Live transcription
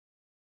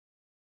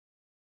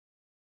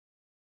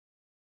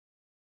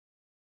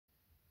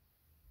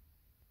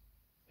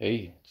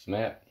Hey, it's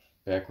Matt,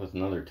 back with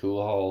another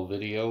tool haul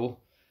video,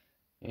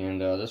 and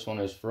this one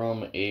is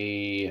from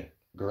a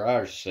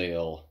garage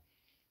sale,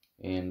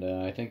 and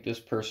I think this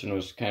person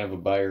was kind of a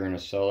buyer and a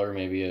seller,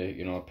 maybe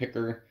a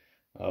picker.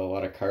 A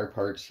lot of car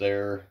parts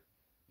there,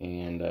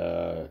 and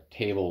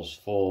tables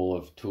full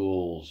of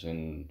tools,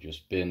 and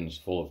just bins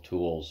full of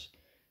tools,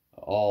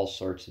 all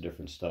sorts of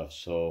different stuff.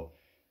 So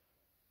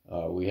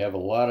we have a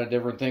lot of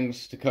different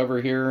things to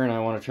cover here, and I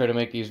want to try to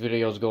make these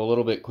videos go a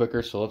little bit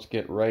quicker, so let's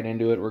get right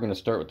into it. We're going to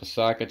start with the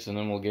sockets, and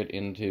then we'll get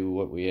into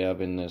what we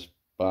have in this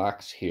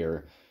box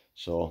here.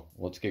 So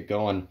let's get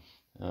going.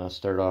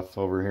 Start off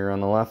over here on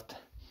the left,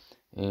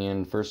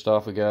 and first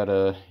off we got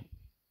a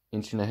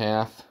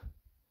 1.5"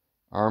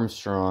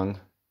 Armstrong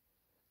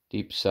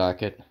deep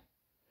socket,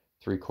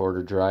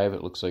 3/4 drive.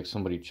 It looks like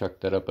somebody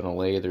chucked that up in a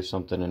lathe or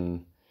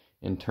something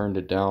and turned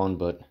it down,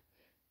 but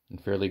in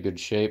fairly good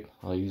shape.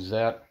 I'll use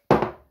that.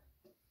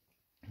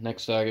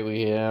 Next socket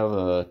we have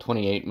a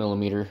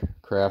 28mm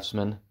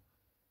Craftsman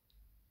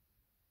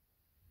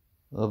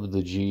of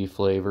the G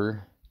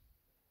flavor,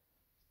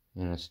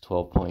 and it's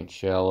 12-point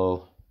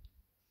shallow,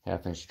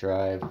 1/2"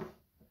 drive.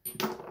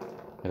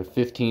 Got a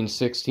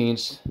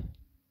 15/16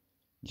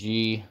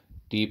 G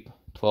deep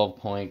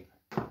 12-point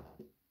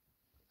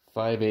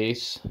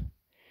 5/8.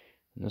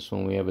 And this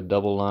one we have a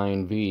double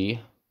line V,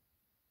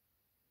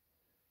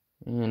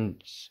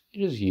 and it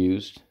is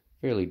used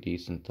fairly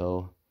decent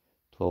though,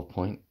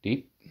 12-point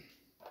deep.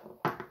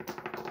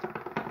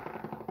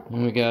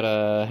 And we got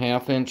a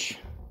 1/2"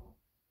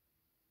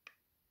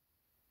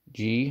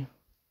 G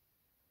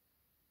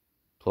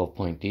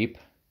 12-point deep,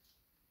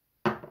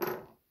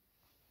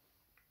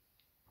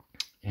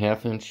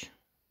 1/2"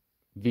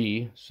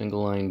 V,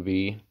 single line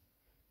V.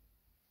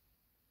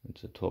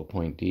 It's a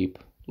 12-point deep.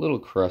 A little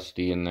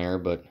crusty in there,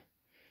 but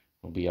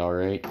it'll be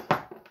alright.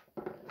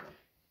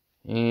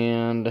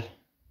 And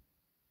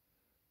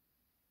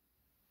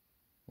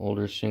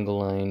older single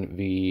line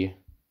V,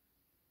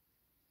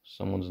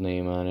 someone's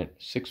name on it,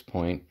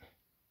 6-point.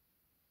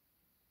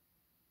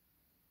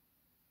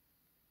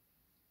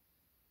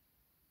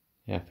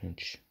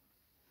 Half-inch.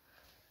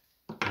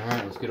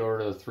 Alright, let's get over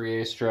to the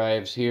 3/8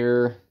 drives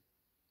here.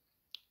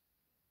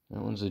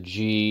 That one's a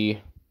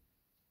G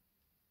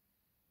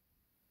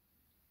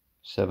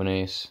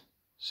 7/8,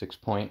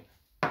 6-point.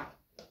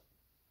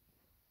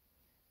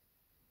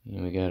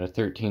 And we got a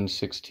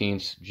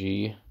 13/16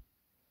 G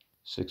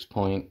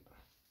 6-point.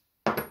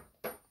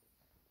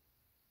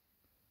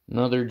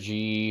 Another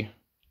G.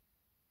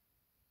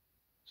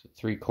 It's a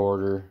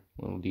 3/4,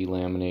 little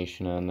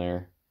delamination on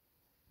there.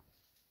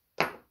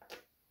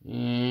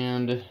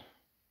 And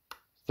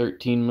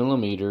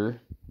 13mm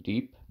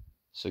deep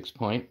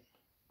 6-point.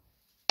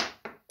 I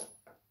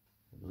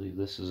believe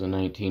this is a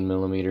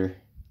 19mm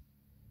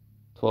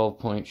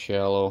 12-point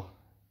shallow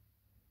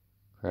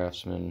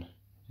Craftsman.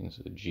 I think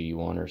it's a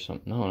G1 or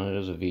something. No, it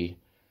is a V.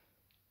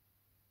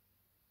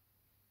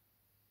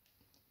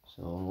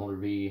 So an older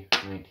V,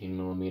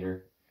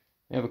 19mm.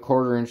 I have a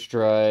 1/4"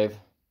 drive,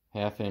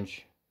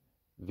 1/2"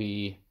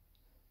 V,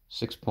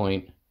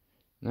 6-point.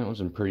 And that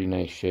was in pretty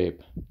nice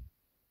shape,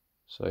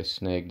 so I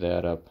snagged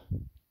that up.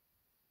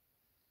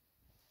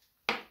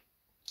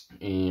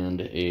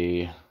 And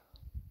a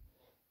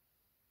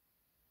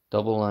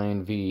double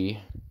line V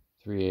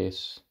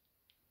 3/8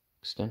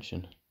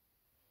 extension.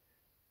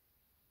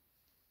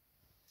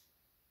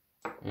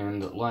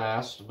 And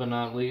last but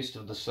not least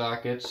of the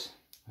sockets,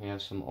 we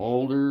have some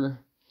older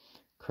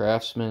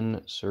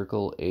Craftsman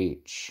Circle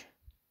H.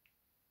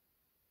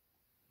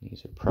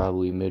 These are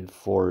probably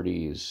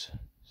mid-40s.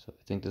 So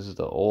I think this is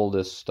the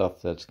oldest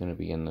stuff that's going to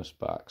be in this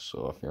box.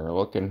 So if you're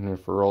looking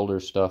for older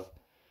stuff,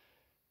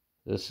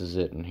 this is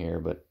it in here.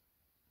 But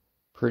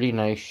pretty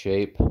nice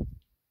shape.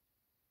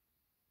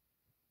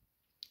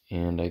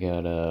 And I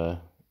got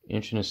a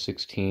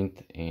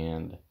 1.16"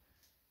 and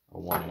a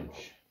 1".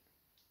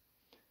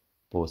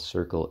 Both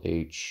Circle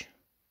H.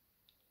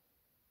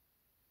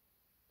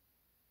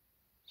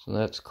 So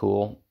that's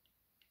cool.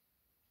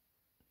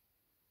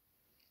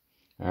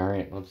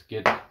 Alright, let's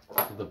get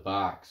to the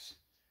box.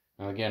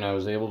 Now again, I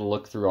was able to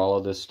look through all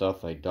of this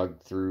stuff. I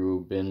dug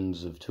through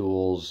bins of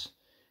tools,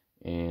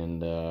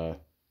 and I'd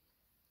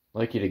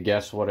like you to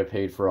guess what I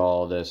paid for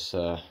all of this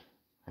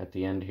at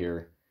the end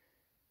here.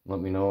 Let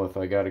me know if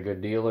I got a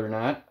good deal or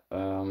not.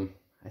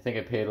 I think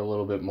I paid a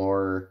little bit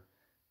more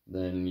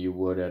than you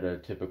would at a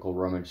typical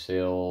rummage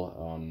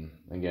sale.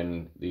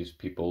 Again, these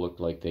people looked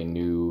like they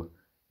knew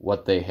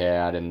what they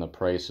had, and the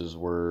prices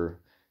were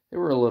a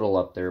little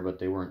up there, but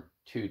they weren't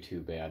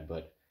too bad.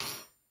 But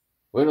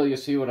wait till you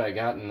see what I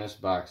got in this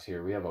box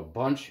here. We have a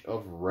bunch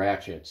of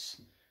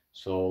ratchets.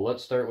 So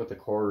let's start with the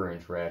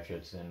 1/4"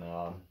 ratchets, and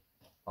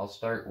I'll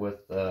start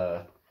with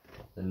the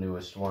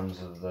newest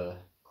ones of the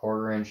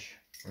 1/4".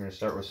 We're going to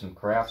start with some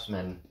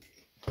Craftsman,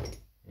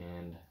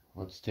 and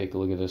let's take a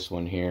look at this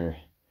one here.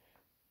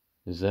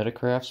 Is that a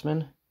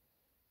Craftsman?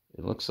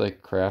 It looks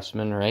like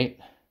Craftsman, right?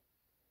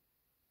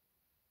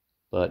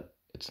 But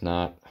it's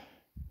not.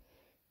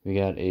 We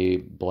got a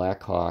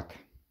Black Hawk.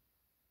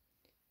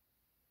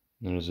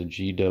 There's a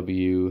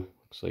GW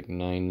Looks like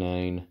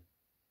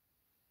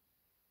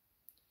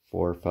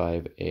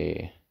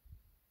 9945A.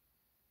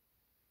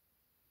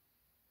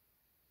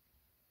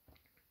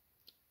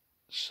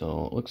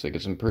 So it looks like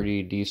it's in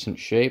pretty decent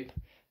shape.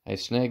 I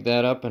snagged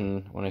that up,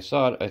 and when I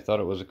saw it, I thought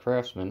it was a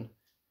Craftsman.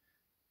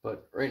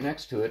 But right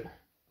next to it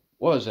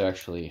was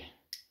actually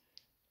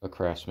a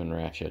Craftsman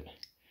ratchet.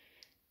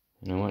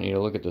 And I want you to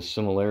look at the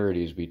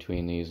similarities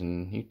between these,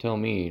 and you tell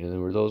me,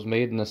 were those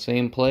made in the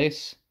same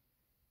place?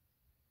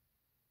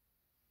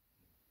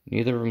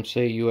 Neither of them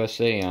say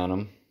USA on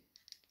them.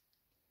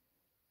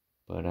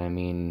 But I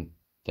mean,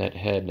 that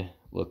head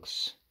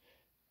looks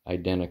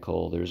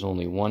identical. There's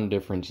only one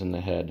difference in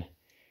the head.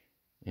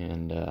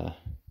 And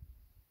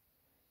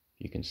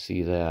you can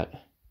see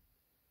that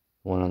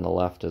one on the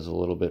left is a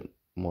little bit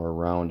more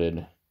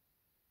rounded.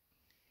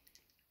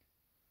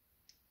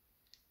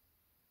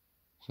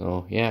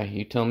 So yeah,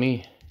 you tell me.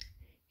 You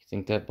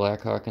think that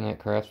Blackhawk and that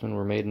Craftsman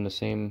were made in the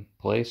same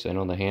place? I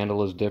know the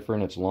handle is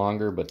different, it's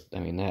longer, but I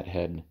mean that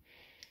head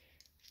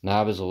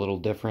knob is a little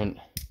different.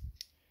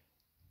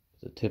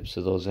 The tips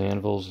of those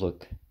anvils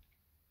look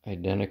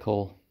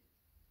identical.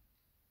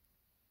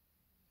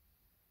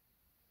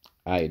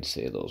 I'd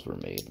say those were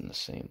made in the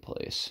same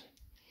place.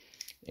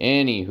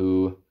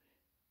 Anywho,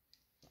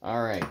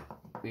 alright,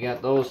 we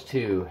got those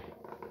two.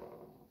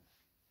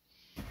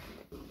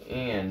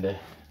 And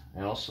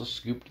I also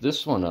scooped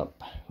this one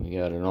up. We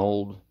got an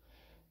old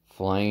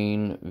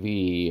Flying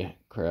V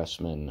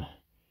Craftsman.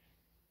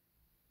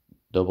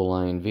 Double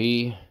line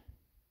V.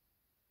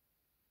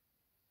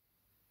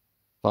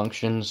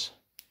 Functions.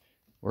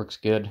 Works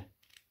good.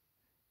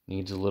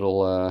 Needs a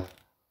little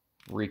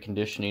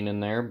reconditioning in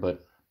there,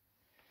 but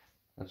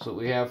that's what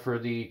we have for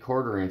the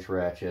 1/4 inch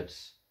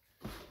ratchets.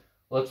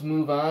 Let's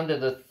move on to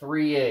the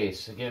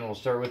 3/8. Again, we'll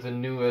start with the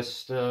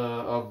newest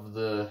of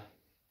the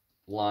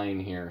line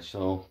here.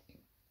 So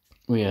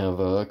we have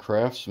a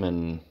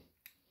Craftsman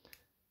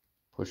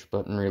push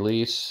button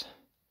release,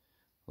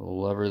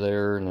 little lever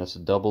there, and that's a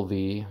double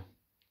V.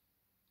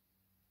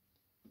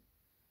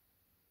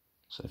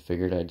 So I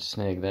figured I'd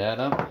snag that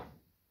up.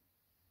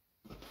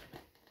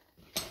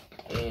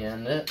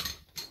 And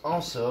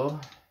also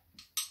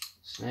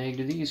snagged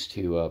these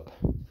two up.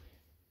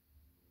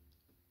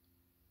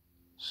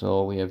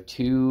 So we have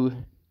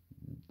two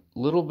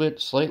little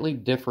bit slightly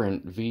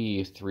different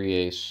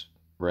V3/8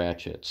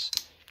 ratchets,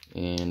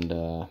 and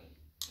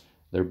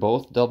they're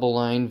both double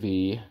line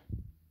V.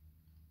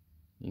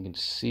 You can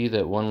see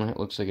that one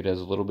looks like it has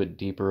a little bit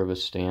deeper of a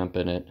stamp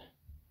in it.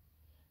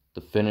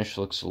 The finish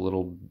looks a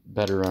little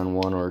better on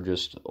one, or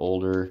just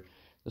older.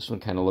 This one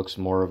kind of looks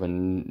more of a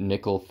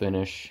nickel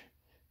finish,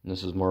 and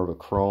this is more of a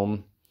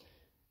chrome.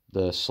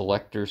 The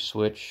selector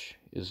switch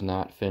is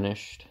not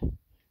finished,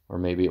 or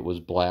maybe it was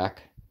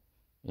black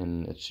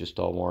and it's just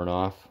all worn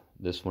off.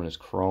 This one is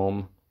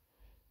chrome.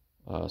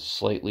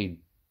 Slightly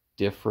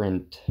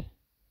different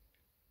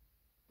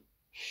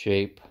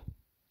shape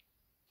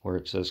where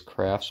it says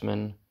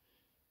Craftsman.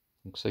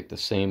 Looks like the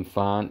same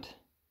font.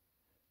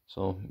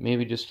 So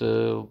maybe just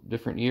a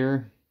different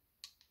year.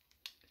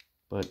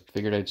 But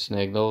figured I'd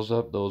snag those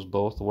up. Those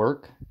both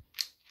work.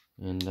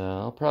 And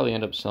I'll probably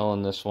end up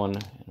selling this one.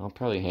 And I'll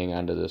probably hang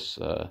on to this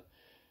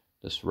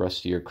this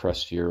rustier,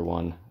 crustier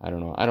one. I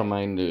don't know. I don't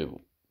mind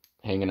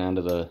hanging on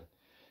to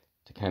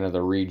kind of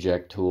the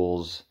reject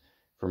tools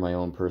for my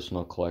own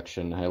personal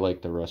collection. I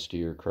like the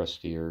rustier,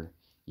 crustier,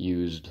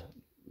 used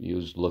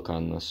look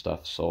on this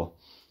stuff. So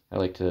I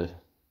like to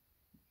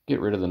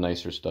get rid of the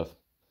nicer stuff.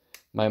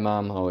 My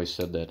mom always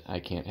said that I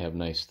can't have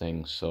nice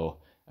things, so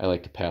I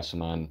like to pass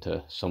them on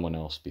to someone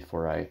else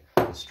before I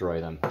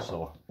destroy them.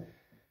 So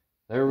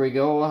there we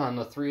go on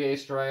the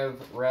 3/8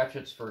 drive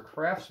ratchets for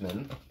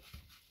Craftsman.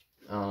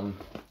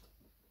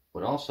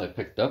 What else I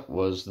picked up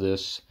was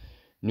this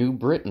New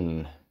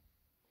Britain.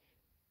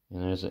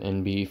 And there's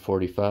an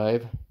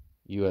NB45,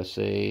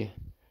 USA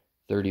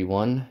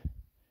 31.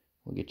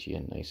 We'll get you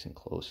in nice and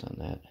close on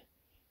that.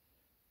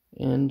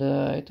 And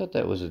I thought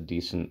that was a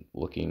decent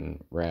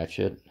looking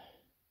ratchet.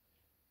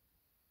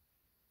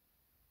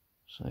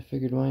 So I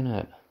figured, why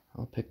not?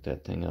 I'll pick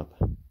that thing up.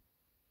 A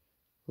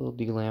little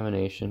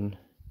delamination.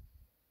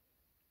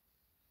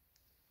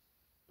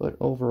 But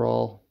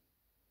overall,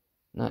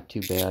 not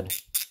too bad.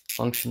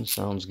 Function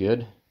sounds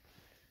good.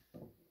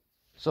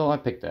 So I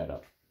picked that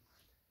up.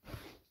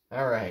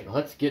 Alright,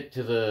 let's get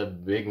to the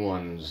big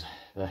ones.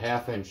 The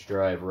 1/2 inch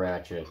drive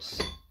ratchets.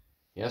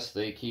 Yes,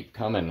 they keep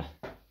coming.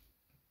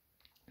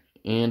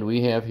 And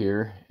we have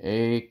here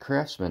a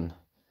Craftsman.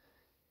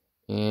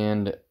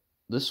 And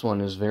this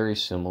one is very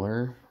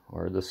similar,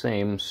 or the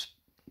same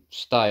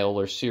style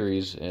or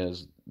series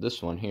as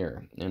this one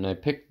here. And I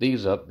picked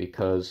these up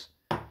because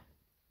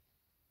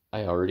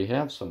I already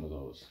have some of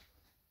those.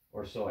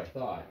 Or so I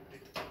thought.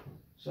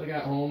 So I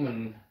got home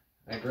and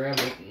I grabbed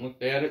it and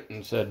looked at it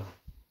and said,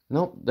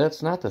 nope,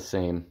 that's not the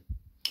same.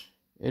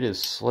 It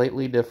is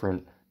slightly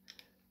different.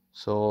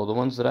 So the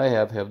ones that I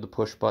have the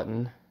push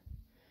button,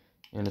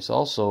 and it's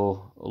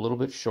also a little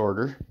bit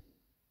shorter,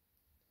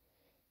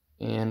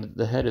 and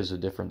the head is a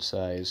different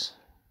size,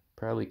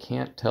 probably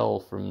can't tell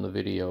from the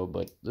video,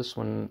 but this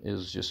one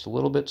is just a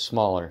little bit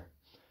smaller.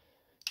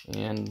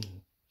 And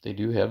they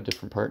do have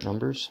different part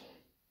numbers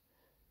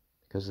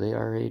because they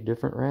are a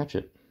different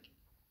ratchet.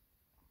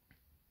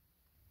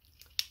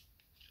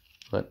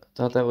 But I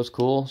thought that was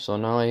cool, so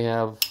now I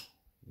have,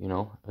 you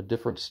know, a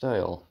different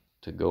style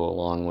to go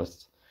along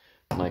with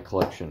my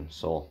collection.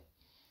 So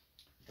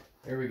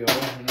here we go. I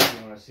don't know if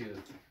you want to see the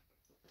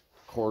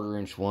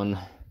 1/4-inch one.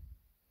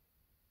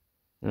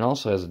 It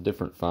also has a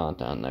different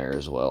font on there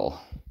as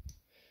well.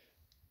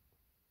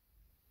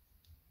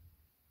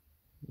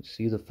 You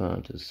see the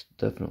font is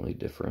definitely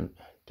different.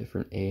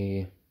 Different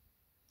A.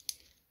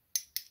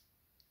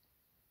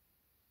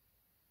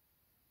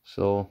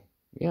 So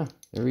yeah,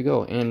 there we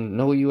go. And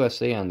no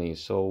USA on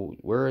these. So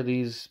where are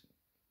these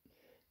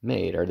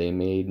made? Are they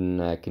made in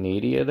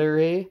Canada there,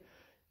 eh?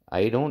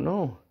 I don't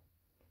know.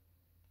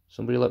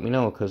 Somebody let me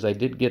know, because I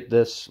did get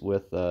this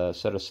with a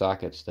set of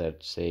sockets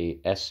that say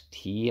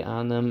ST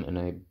on them, and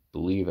I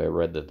believe I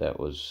read that that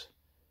was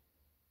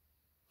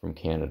from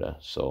Canada.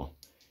 So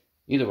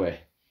either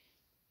way,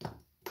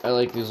 I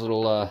like these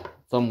little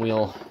thumb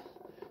wheel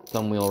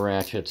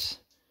ratchets.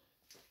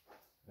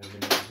 I've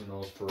been using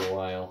those for a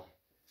while.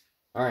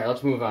 Alright,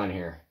 let's move on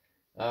here.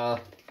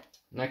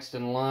 Next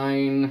in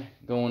line,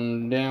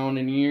 going down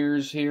in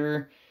years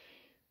here,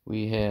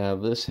 we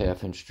have this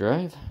 1/2-inch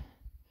drive.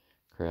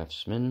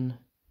 Craftsman.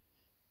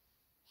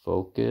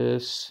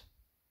 Focus.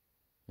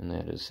 And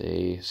that is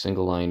a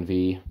single line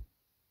V.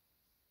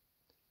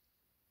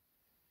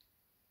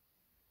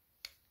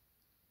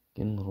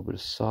 Getting a little bit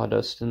of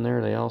sawdust in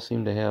there. They all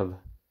seem to have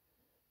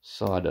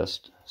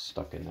sawdust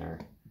stuck in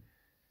there.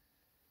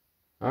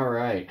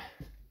 Alright.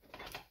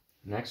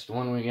 Next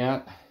one we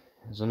got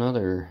is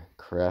another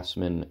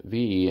Craftsman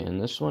V, and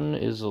this one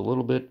is a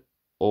little bit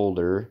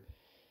older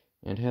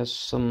and has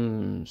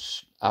some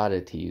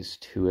oddities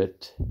to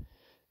it.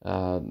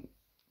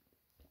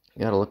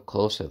 Gotta look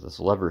close at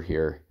this lever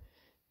here,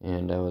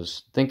 and I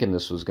was thinking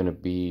this was going to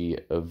be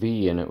a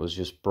V and it was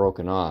just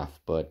broken off,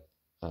 but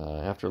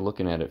after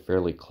looking at it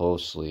fairly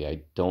closely,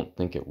 I don't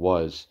think it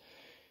was.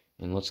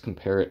 And let's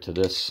compare it to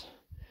this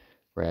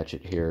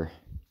ratchet here.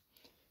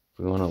 If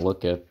we want to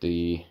look at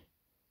the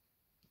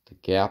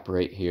gap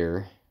right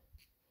here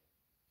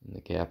and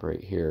the gap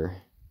right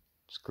here,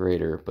 it's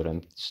greater, but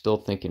I'm still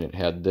thinking it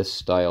had this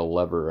style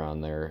lever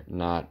on there,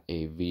 not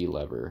a V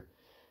lever,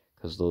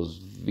 because those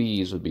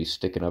V's would be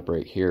sticking up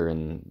right here,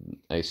 and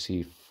I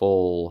see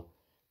full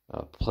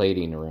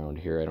plating around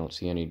here. I don't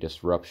see any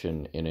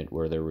disruption in it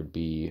where there would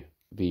be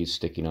V's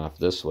sticking off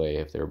this way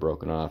if they're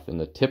broken off. And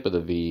the tip of the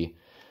V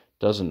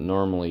doesn't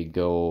normally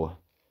go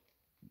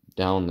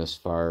down this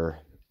far,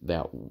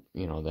 that,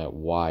 you know, that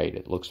wide.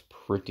 It looks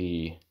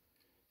pretty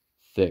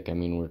thick. I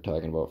mean, we're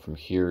talking about from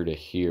here to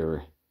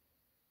here,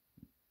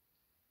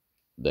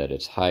 that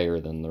it's higher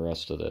than the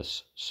rest of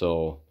this.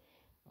 So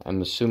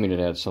I'm assuming it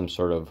had some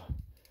sort of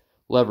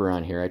lever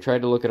on here. I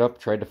tried to look it up,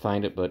 tried to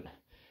find it, but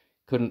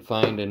couldn't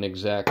find an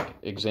exact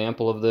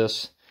example of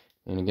this.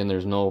 And again,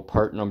 there's no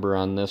part number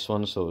on this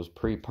one, so it was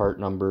pre-part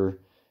number.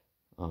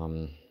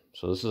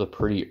 So this is a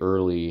pretty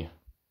early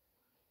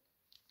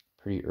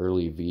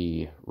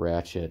V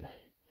ratchet.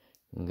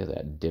 Look at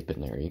that dip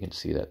in there. You can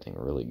see that thing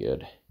really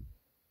good.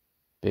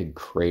 Big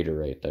crater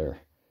right there.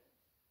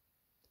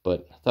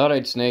 But thought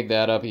I'd snag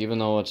that up, even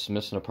though it's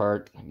missing a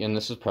part. Again,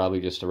 this is probably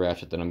just a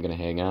ratchet that I'm going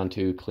to hang on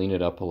to, clean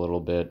it up a little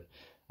bit.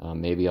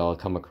 Maybe I'll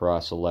come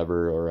across a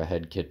lever or a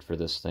head kit for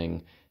this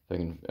thing, if I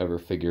can ever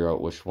figure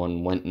out which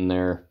one went in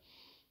there.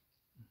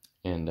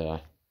 And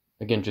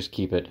again, just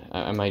keep it.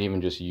 I might even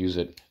just use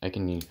it. I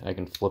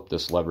can flip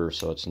this lever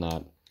so it's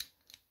not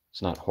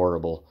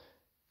horrible.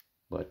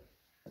 But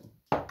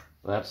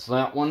that's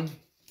that one.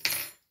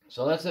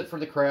 So that's it for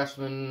the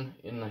Craftsman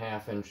in the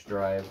 1/2-inch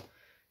drive.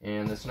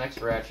 And this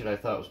next ratchet I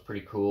thought was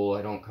pretty cool.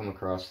 I don't come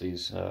across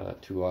these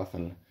too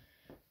often.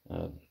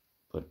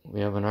 But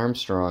we have an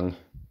Armstrong.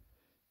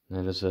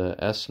 That is a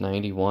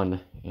S91,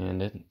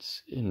 and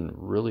it's in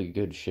really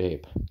good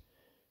shape.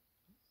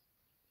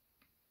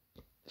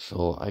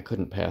 So I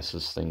couldn't pass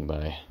this thing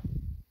by.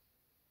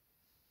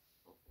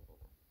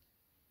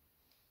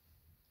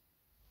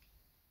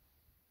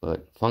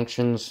 But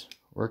functions,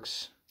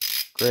 works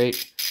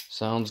great,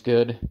 sounds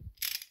good.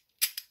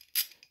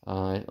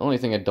 The only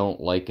thing I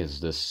don't like is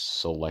this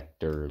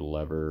selector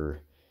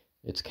lever.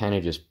 It's kind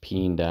of just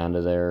peened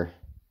onto there.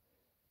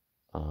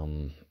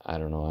 I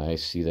don't know, I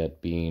see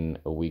that being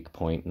a weak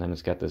point. And then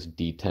it's got this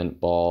detent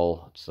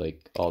ball. It's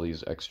like all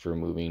these extra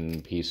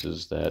moving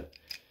pieces that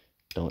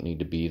don't need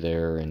to be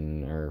there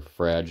and are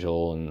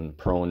fragile and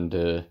prone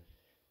to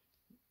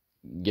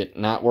get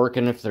not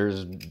working if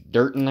there's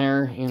dirt in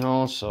there, you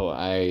know. So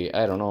I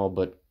don't know,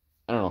 but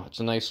I don't know, it's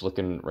a nice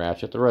looking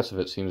ratchet. The rest of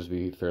it seems to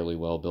be fairly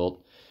well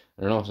built.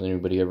 I don't know, has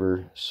anybody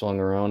ever swung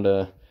around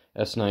a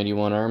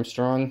S91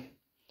 Armstrong?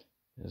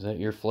 Is that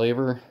your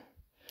flavor?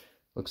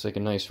 Looks like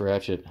a nice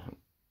ratchet.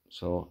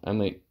 So I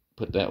might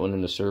put that one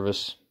into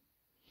service.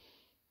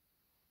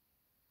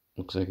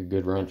 Looks like a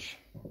good wrench.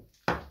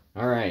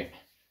 Alright.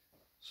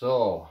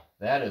 So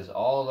that is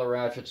all the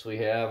ratchets we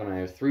have, and I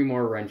have 3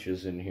 more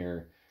wrenches in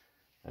here.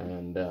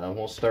 And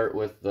we'll start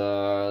with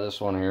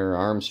this one here,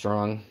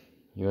 Armstrong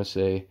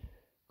USA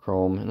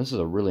Chrome. And this is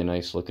a really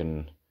nice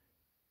looking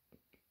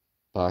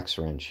box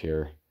wrench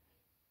here.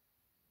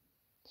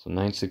 So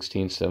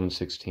 9/16,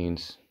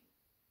 7/16.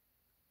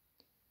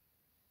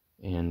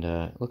 And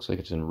it looks like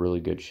it's in really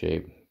good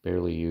shape,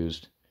 barely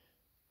used.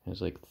 It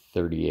has like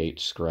 38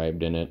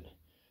 scribed in it.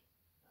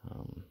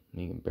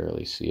 You can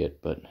barely see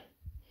it, but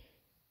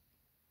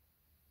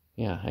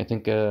yeah, I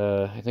think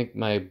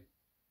my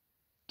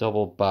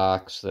double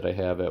box that I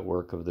have at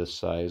work of this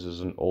size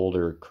is an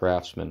older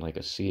Craftsman, like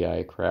a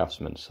CI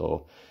Craftsman.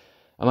 So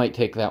I might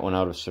take that one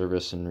out of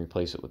service and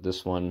replace it with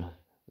this one.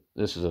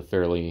 This is a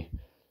fairly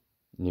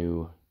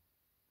newer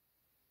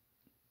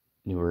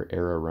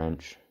era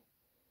wrench,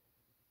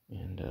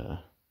 and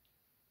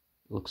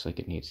looks like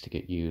it needs to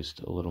get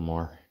used a little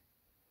more.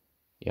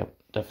 Yep,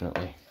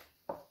 definitely.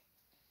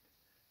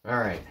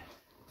 Alright,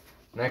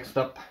 next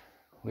up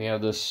we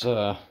have this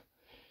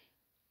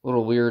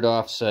little weird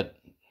offset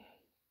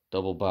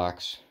double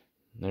box.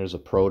 There's a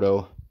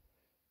Proto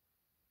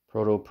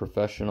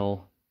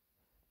Professional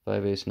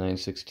 5/8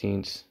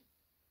 9/16.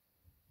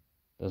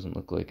 Doesn't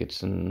look like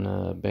it's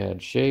in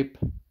bad shape.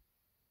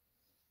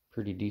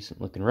 Pretty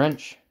decent looking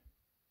wrench.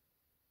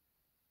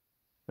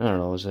 I don't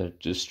know, is that a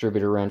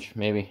distributor wrench?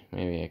 Maybe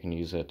I can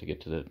use that to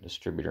get to the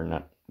distributor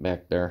nut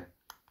back there.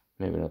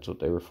 Maybe that's what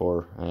they were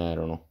for. I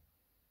don't know.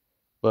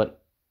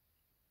 But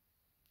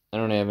I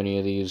don't have any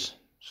of these,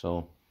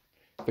 so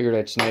figured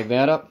I'd snag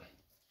that up.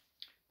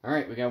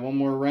 Alright, we got one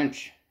more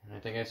wrench. I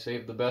think I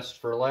saved the best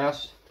for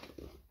last.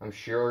 I'm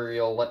sure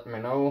you'll let me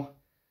know.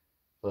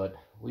 But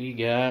we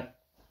got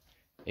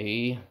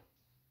a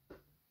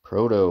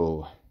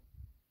Proto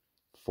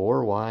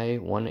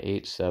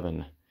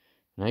 4Y187.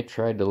 And I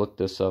tried to look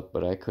this up,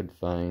 but I could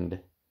find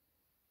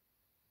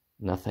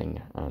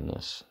nothing on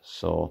this.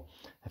 So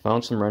I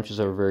found some wrenches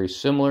that were very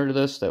similar to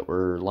this that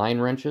were line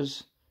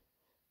wrenches.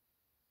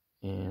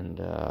 And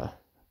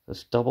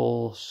this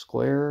double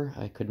square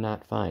I could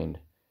not find.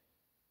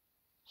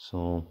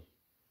 So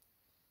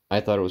I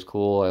thought it was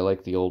cool. I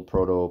like the old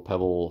Proto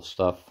Pebble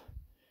stuff.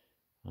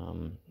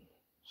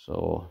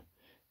 So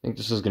I think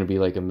this is going to be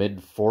like a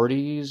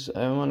mid-40s,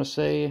 I want to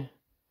say.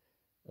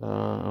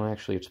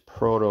 Actually, it's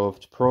Proto. If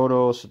it's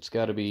Proto, so it's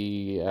got to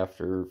be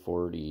after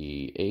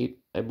 48,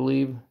 I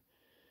believe.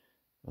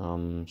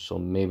 So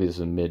maybe this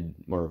is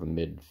more of a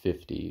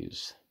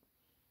mid-50s.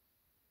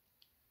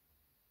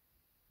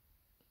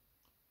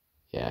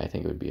 Yeah, I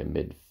think it would be a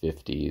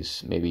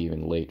mid-50s, maybe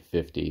even late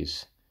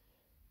 50s.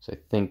 So I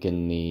think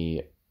in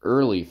the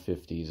early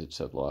 50s it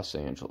said Los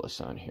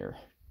Angeles on here.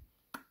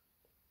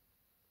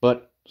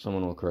 But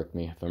someone will correct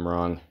me if I'm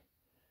wrong.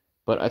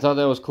 But I thought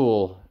that was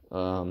cool.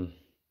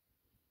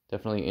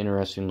 Definitely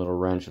interesting little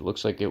wrench. It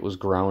looks like it was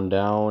ground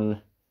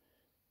down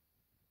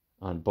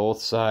on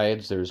both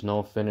sides. There's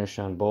no finish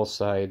on both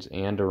sides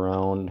and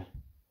around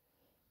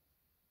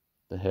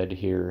the head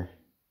here.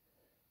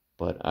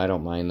 But I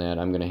don't mind that.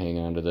 I'm going to hang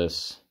on to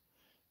this.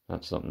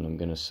 Not something I'm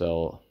going to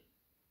sell.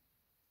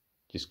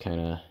 Just kind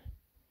of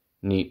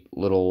neat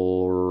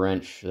little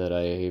wrench that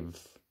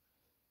I've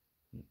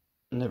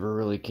never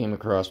really came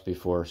across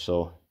before.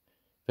 So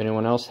if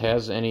anyone else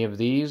has any of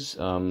these,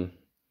 I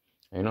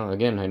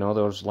know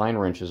there's line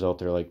wrenches out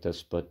there like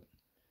this, but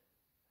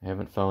I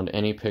haven't found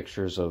any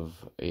pictures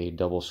of a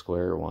double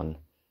square one.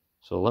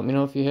 So let me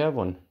know if you have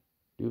one.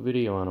 Do a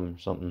video on them or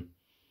something.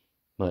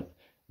 But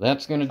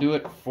that's going to do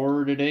it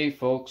for today,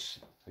 folks.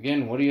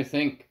 Again, what do you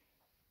think?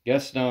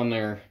 Guess down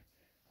there.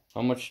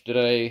 How much did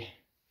I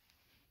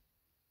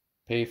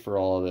pay for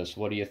all of this?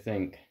 What do you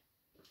think?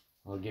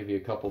 I'll give you a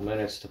couple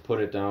minutes to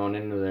put it down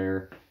into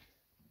there.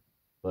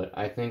 But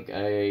I think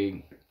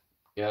I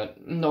got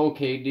an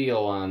okay deal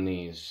on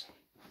these.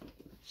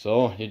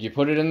 So, did you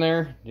put it in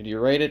there? Did you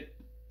write it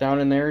down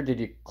in there?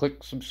 Did you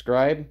click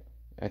subscribe?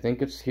 I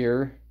think it's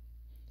here.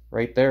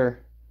 Right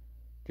there.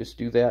 Just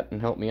do that and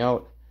help me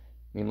out.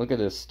 I mean, look at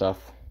this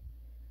stuff.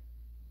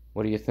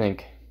 What do you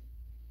think?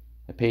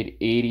 I paid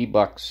 80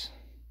 bucks.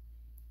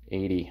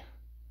 80.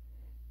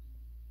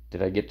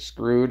 Did I get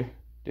screwed?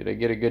 Did I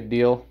get a good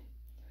deal?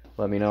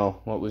 Let me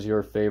know. What was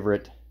your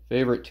favorite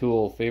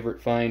tool,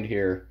 favorite find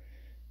here?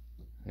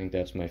 I think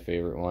that's my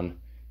favorite one.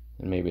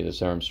 And maybe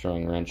this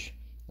Armstrong wrench.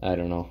 I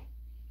don't know.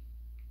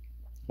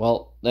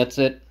 Well, that's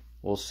it.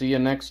 We'll see you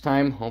next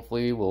time.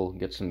 Hopefully we'll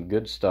get some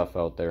good stuff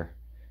out there.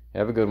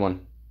 Have a good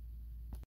one.